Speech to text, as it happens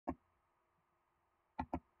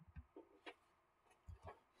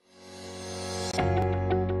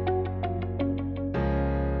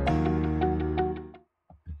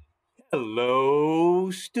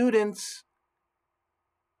Hello, students,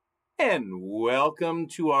 and welcome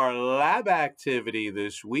to our lab activity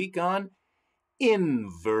this week on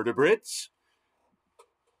invertebrates.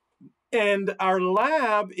 And our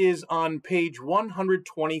lab is on page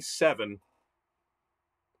 127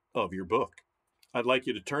 of your book. I'd like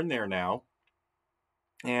you to turn there now.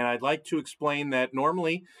 And I'd like to explain that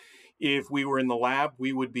normally, if we were in the lab,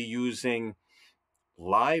 we would be using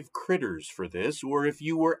live critters for this, or if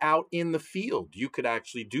you were out in the field, you could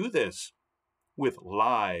actually do this with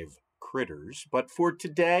live critters. But for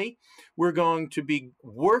today, we're going to be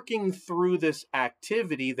working through this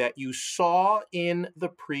activity that you saw in the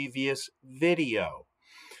previous video.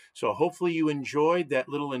 So hopefully you enjoyed that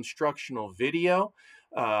little instructional video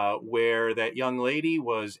where that young lady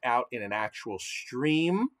was out in an actual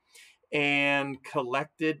stream and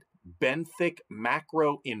collected benthic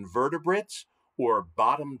macroinvertebrates, or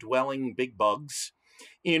bottom-dwelling big bugs,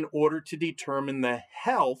 in order to determine the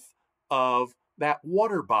health of that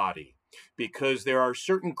water body, because there are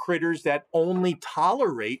certain critters that only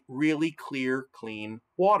tolerate really clear, clean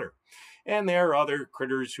water. And there are other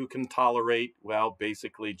critters who can tolerate, well,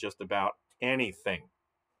 basically just about anything.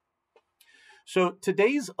 So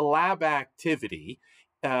today's lab activity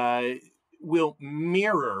will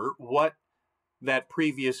mirror what that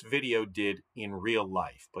previous video did in real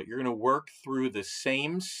life, but you're going to work through the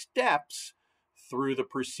same steps through the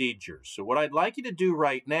procedures. So what I'd like you to do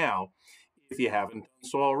right now, if you haven't done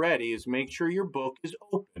so already, is make sure your book is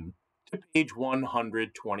open to page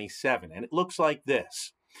 127. And it looks like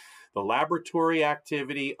this: the laboratory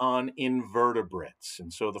activity on invertebrates.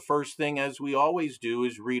 And so the first thing, as we always do,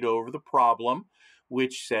 is read over the problem,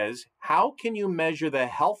 which says, how can you measure the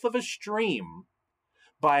health of a stream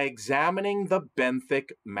by examining the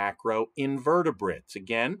benthic macroinvertebrates?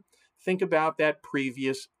 Again, think about that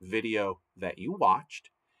previous video that you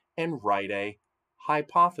watched and write a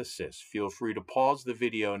hypothesis. Feel free to pause the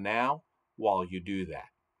video now while you do that.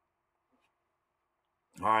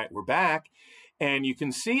 All right, we're back, and you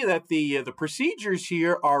can see that the procedures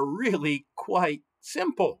here are really quite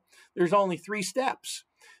simple. There's only 3 steps.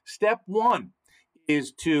 Step 1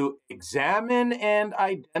 is to examine and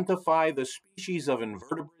identify the species of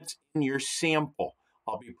invertebrates in your sample.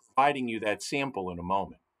 I'll be providing you that sample in a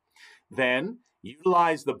moment. Then,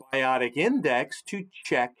 utilize the biotic index to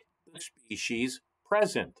check the species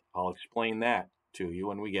present. I'll explain that to you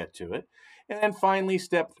when we get to it. And then finally,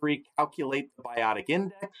 step 3, calculate the biotic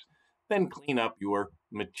index, then clean up your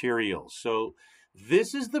materials. So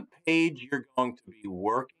this is the page you're going to be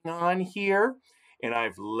working on here. And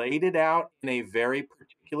I've laid it out in a very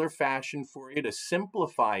particular fashion for you to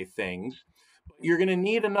simplify things. But you're going to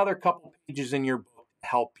need another couple pages in your book to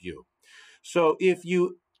help you. So if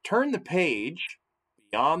you turn the page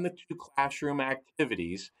beyond the 2 classroom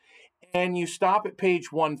activities and you stop at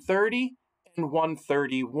page 130 and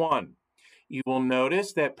 131, you will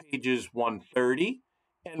notice that pages 130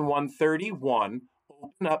 and 131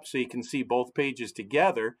 open up so you can see both pages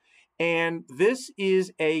together. And this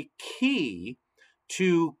is a key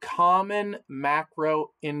to common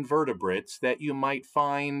macroinvertebrates that you might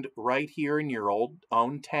find right here in your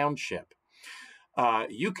own township.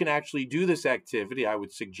 You can actually do this activity. I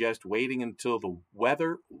would suggest waiting until the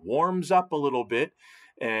weather warms up a little bit.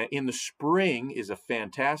 In the spring is a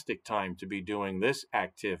fantastic time to be doing this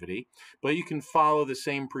activity, but you can follow the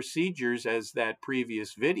same procedures as that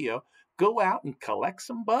previous video. Go out and collect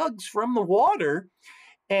some bugs from the water,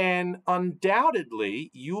 and undoubtedly,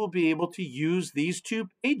 you will be able to use these 2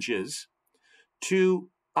 pages to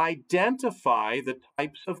identify the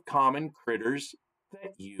types of common critters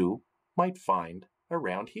that you might find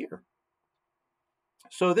around here.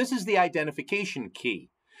 So this is the identification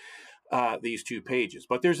key, these 2 pages.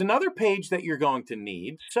 But there's another page that you're going to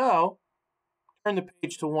need. So turn the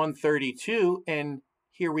page to 132, and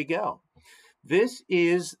here we go. This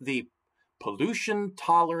is the pollution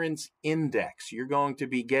tolerance index. You're going to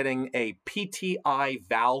be getting a PTI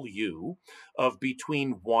value of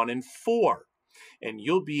between 1 and 4. And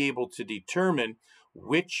you'll be able to determine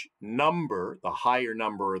which number, the higher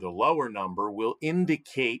number or the lower number, will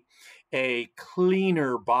indicate a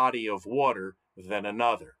cleaner body of water than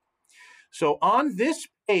another. So on this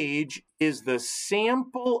page is the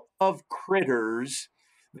sample of critters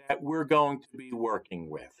that we're going to be working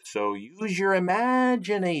with. So use your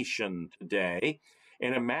imagination today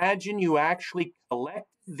and imagine you actually collect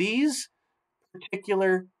these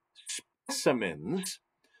particular specimens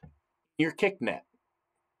in your kick net.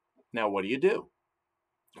 Now, what do?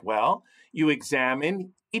 Well, you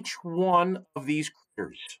examine each one of these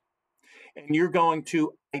critters, and you're going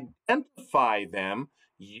to identify them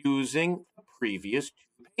using the previous 2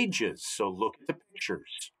 pages. So look at the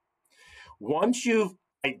pictures. Once you've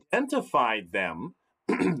identified them,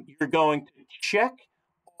 you're going to check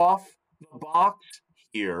off the box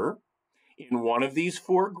here in one of these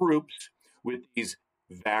four groups with these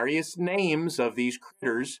various names of these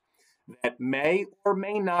critters that may or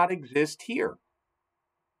may not exist here.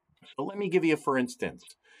 So let me give you, for instance,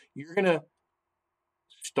 you're going to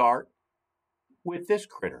start with this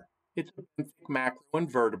critter. It's a benthic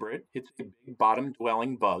macroinvertebrate. It's a big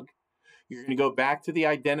bottom-dwelling bug. You're going to go back to the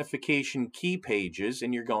identification key pages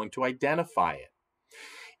and you're going to identify it.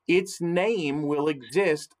 Its name will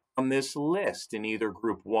exist on this list in either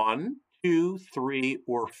group 1, 2, 3,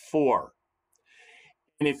 or 4.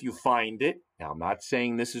 And if you find it, now I'm not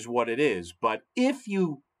saying this is what it is, but if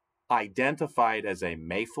you identify it as a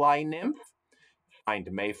mayfly nymph, find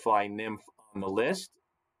mayfly nymph on the list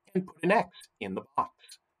and put an X in the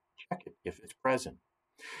box. Check it if it's present.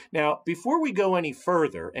 Now, before we go any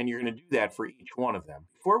further, and you're going to do that for each one of them,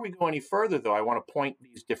 before we go any further, though, I want to point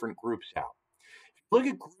these different groups out. Look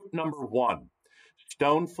at group number 1,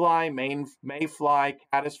 stonefly, mayfly,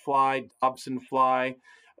 caddisfly, dobsonfly,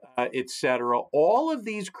 etc. All of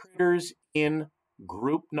these critters in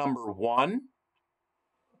group number 1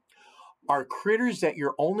 are critters that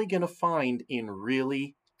you're only going to find in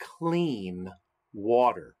really clean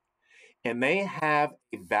water. And they have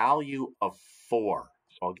a value of 4.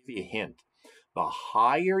 So I'll give you a hint. The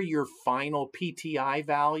higher your final PTI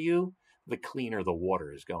value, the cleaner the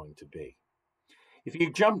water is going to be. If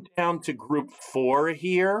you jump down to group 4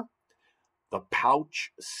 here, the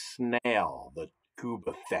pouch snail, the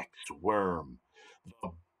tubithex worm,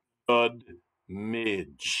 the bud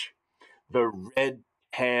midge, the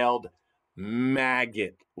red-tailed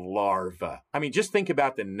maggot larva. I mean, just think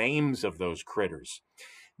about the names of those critters.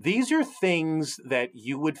 These are things that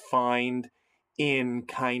you would find in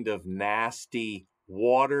kind of nasty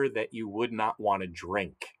water that you would not want to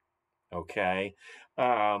drink, okay?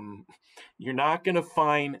 You're not going to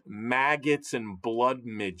find maggots and blood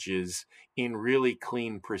midges in really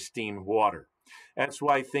clean, pristine water. That's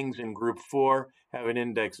why things in group 4 have an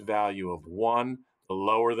index value of 1. The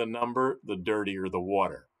lower the number, the dirtier the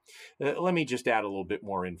water. Let me just add a little bit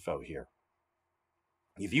more info here.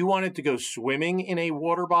 If you wanted to go swimming in a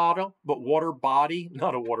water bottle, but water body,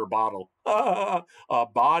 not a water bottle, a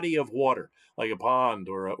body of water, like a pond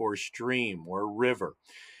or a stream or a river,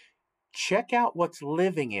 check out what's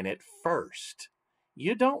living in it first.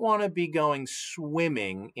 You don't want to be going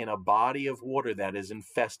swimming in a body of water that is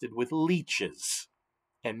infested with leeches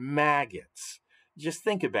and maggots. Just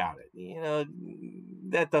think about it. You know,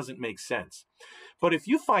 that doesn't make sense. But if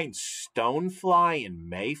you find stonefly and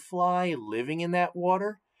mayfly living in that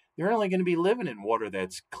water, they're only going to be living in water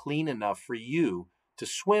that's clean enough for you to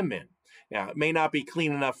swim in. Now, it may not be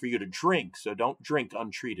clean enough for you to drink, so don't drink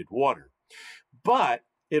untreated water. But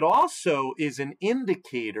it also is an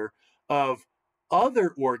indicator of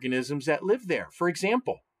other organisms that live there. For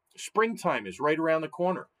example, springtime is right around the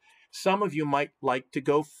corner. Some of you might like to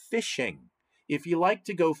go fishing. If you like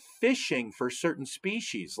to go fishing for certain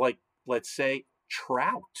species, like, let's say,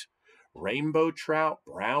 trout, rainbow trout,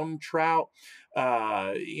 brown trout,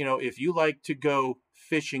 if you like to go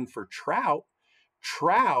fishing for trout,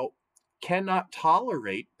 trout cannot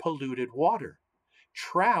tolerate polluted water.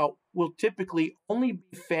 Trout will typically only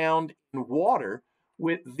be found in water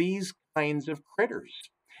with these kinds of critters.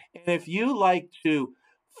 And if you like to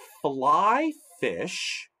fly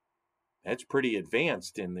fish, that's pretty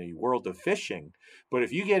advanced in the world of fishing. But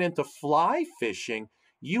if you get into fly fishing,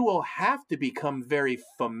 you will have to become very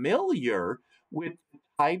familiar with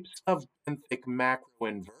types of benthic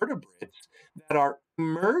macroinvertebrates that are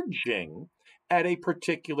emerging at a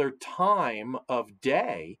particular time of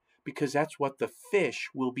day, because that's what the fish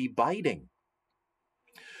will be biting.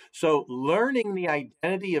 So learning the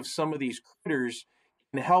identity of some of these critters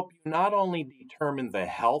can help you not only determine the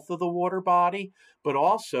health of the water body, but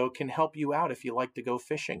also can help you out if you like to go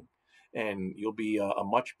fishing. And you'll be a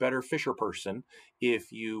much better fisher person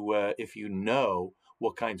if you know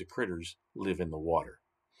what kinds of critters live in the water.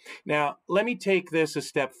 Now, let me take this a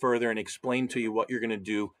step further and explain to you what you're going to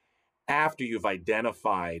do after you've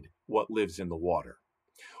identified what lives in the water.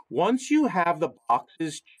 Once you have the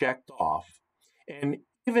boxes checked off, and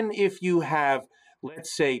even if you have,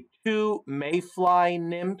 let's say, 2 mayfly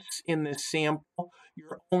nymphs in this sample,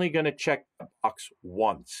 you're only going to check the box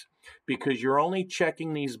once, because you're only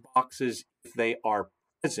checking these boxes if they are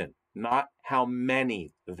present, not how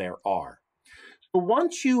many there are. So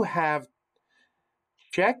once you have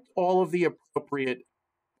checked all of the appropriate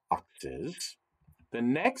boxes, the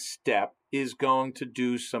next step is going to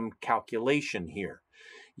do some calculation here.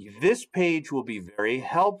 This page will be very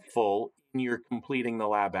helpful in your completing the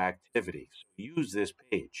lab activity. So use this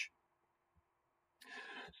page.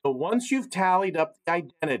 So once you've tallied up the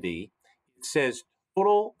identity, it says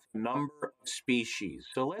total number of species.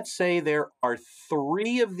 So let's say there are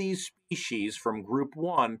 3 of these species from group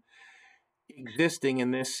 1 existing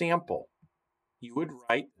in this sample. You would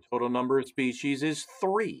write the total number of species is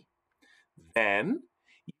 3. Then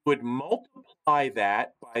you would multiply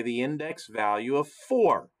that by the index value of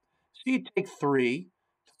 4. So you take 3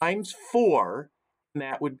 times 4, and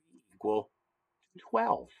that would be equal to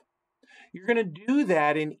 12. You're going to do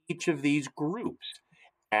that in each of these groups.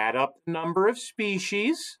 Add up the number of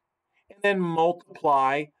species, and then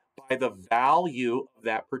multiply by the value of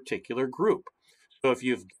that particular group. So if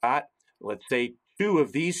you've got, let's say, 2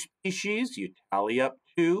 of these species, you tally up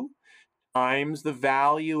 2 times the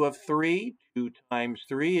value of 3. 2 times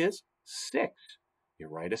 3 is 6. You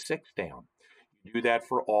write a 6 down. You do that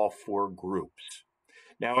for all 4 groups.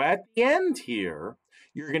 Now at the end here,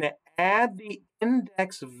 you're going to add the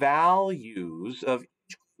index values of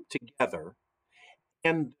each group together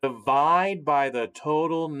and divide by the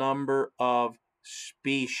total number of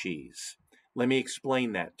species. Let me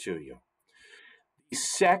explain that to you. The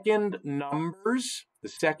second number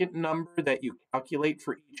that you calculate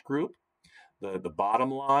for each group, the bottom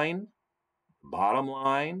line, bottom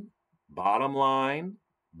line, bottom line,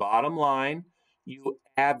 bottom line, you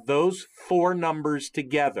add those 4 numbers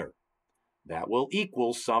together. That will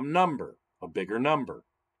equal some number, a bigger number.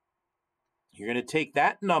 You're going to take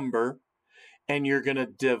that number and you're going to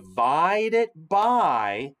divide it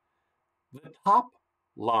by the top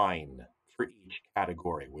line for each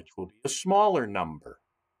category, which will be a smaller number.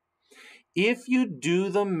 If you do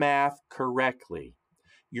the math correctly,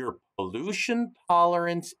 your pollution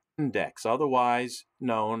tolerance index, otherwise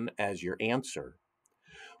known as your answer,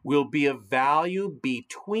 will be a value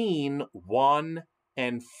between 1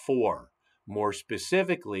 and 4. More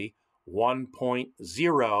specifically,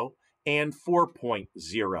 1.0 and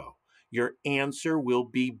 4.0. Your answer will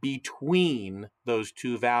be between those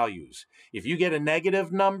 2 values. If you get a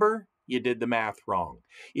negative number, you did the math wrong.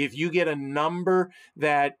 If you get a number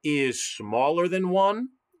that is smaller than 1,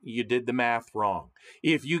 you did the math wrong.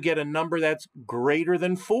 If you get a number that's greater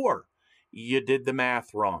than 4, you did the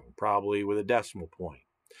math wrong, probably with a decimal point.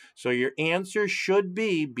 So your answer should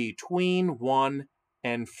be between 1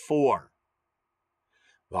 and 4.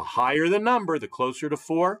 The higher the number, the closer to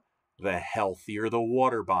 4, the healthier the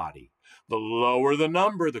water body. The lower the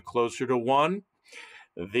number, the closer to 1,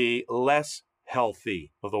 the less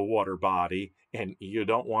healthy the water body, and you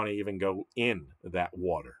don't want to even go in that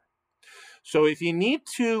water. So if you need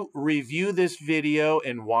to review this video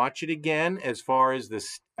and watch it again as far as the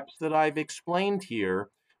steps that I've explained here,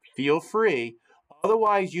 feel free.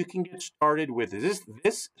 Otherwise, you can get started with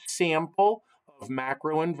this sample of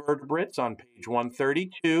macroinvertebrates on page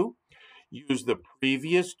 132. Use the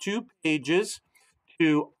previous 2 pages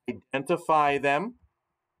to identify them,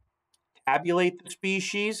 tabulate the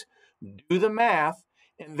species, do the math,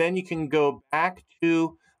 and then you can go back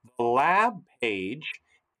to the lab page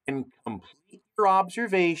and complete your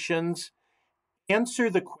observations, answer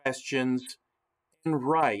the questions, and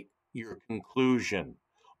write your conclusion.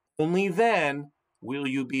 Only then will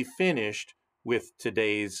you be finished with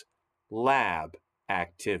today's lab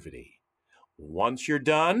activity. Once you're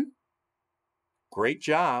done, great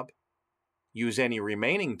job. Use any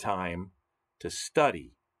remaining time to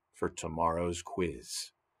study for tomorrow's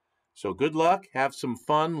quiz. So good luck. Have some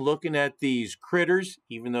fun looking at these critters,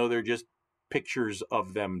 even though they're just pictures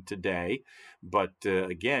of them today. But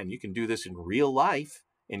again, you can do this in real life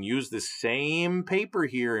and use the same paper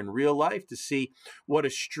here in real life to see what a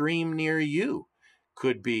stream near you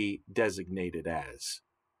could be designated as,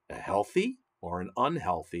 a healthy or an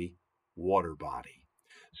unhealthy water body.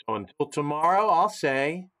 So until tomorrow, I'll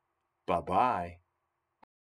say bye-bye.